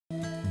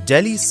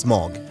Delhi's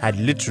smog had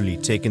literally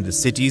taken the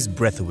city's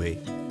breath away.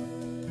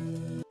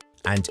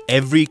 And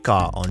every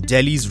car on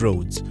Delhi's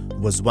roads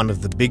was one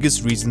of the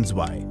biggest reasons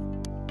why.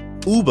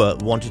 Uber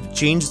wanted to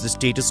change the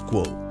status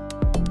quo,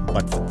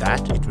 but for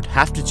that it would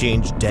have to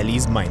change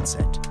Delhi's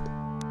mindset.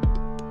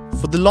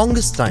 For the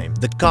longest time,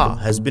 the car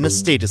has been a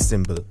status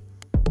symbol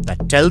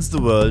that tells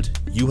the world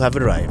you have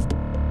arrived.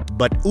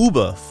 But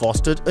Uber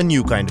fostered a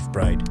new kind of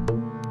pride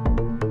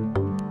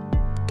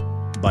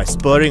by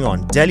spurring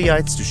on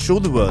Delhiites to show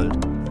the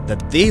world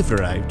that they've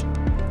arrived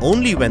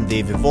only when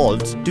they've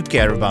evolved to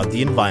care about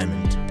the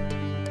environment.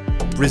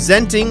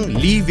 Presenting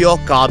Leave Your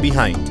Car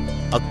Behind,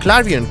 a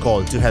clarion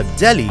call to help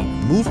Delhi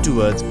move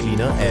towards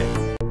cleaner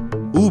air.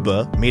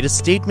 Uber made a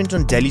statement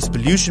on Delhi's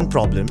pollution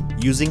problem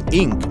using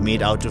ink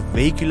made out of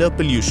vehicular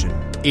pollution.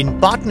 In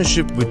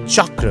partnership with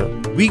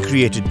CHAKR, we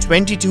created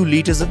 22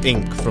 liters of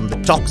ink from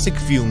the toxic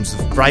fumes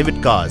of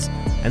private cars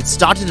and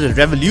started a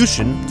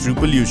revolution through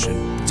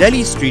pollution.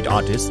 Delhi street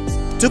artists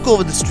took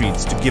over the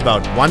streets to give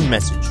out one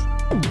message: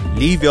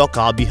 leave your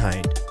car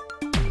behind.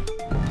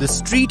 The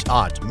street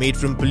art made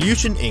from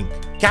pollution ink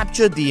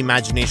captured the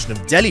imagination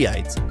of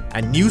Delhiites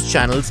and news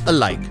channels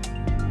alike.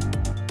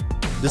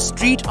 The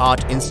street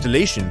art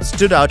installation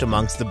stood out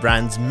amongst the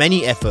brand's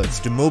many efforts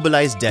to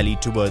mobilize Delhi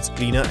towards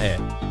cleaner air,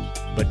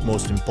 but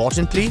most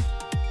importantly,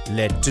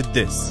 led to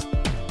this.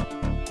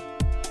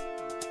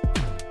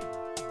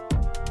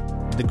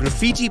 The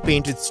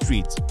graffiti-painted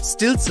streets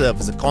still serve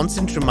as a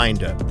constant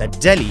reminder that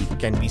Delhi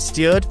can be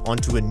steered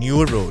onto a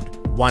newer road,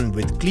 one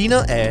with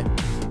cleaner air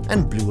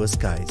and bluer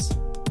skies.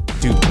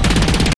 2.